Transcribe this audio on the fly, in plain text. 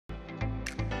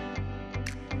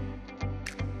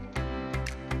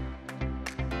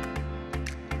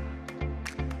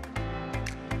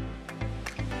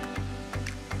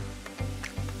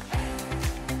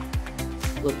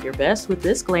Look your best with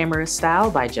this glamorous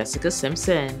style by Jessica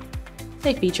Simpson.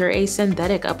 They feature a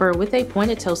synthetic upper with a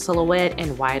pointed toe silhouette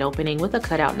and wide opening with a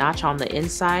cutout notch on the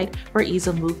inside for ease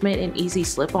of movement and easy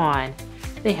slip-on.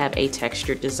 They have a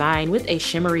textured design with a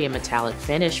shimmery and metallic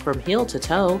finish from heel to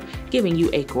toe, giving you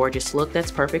a gorgeous look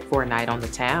that's perfect for a night on the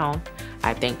town.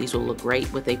 I think these will look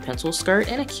great with a pencil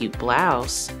skirt and a cute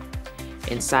blouse.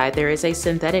 Inside there is a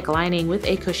synthetic lining with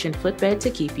a cushioned footbed to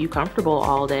keep you comfortable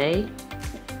all day.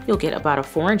 You'll get about a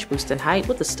 4-inch boost in height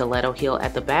with a stiletto heel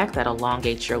at the back that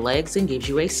elongates your legs and gives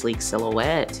you a sleek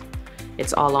silhouette.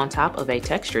 It's all on top of a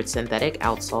textured synthetic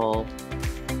outsole.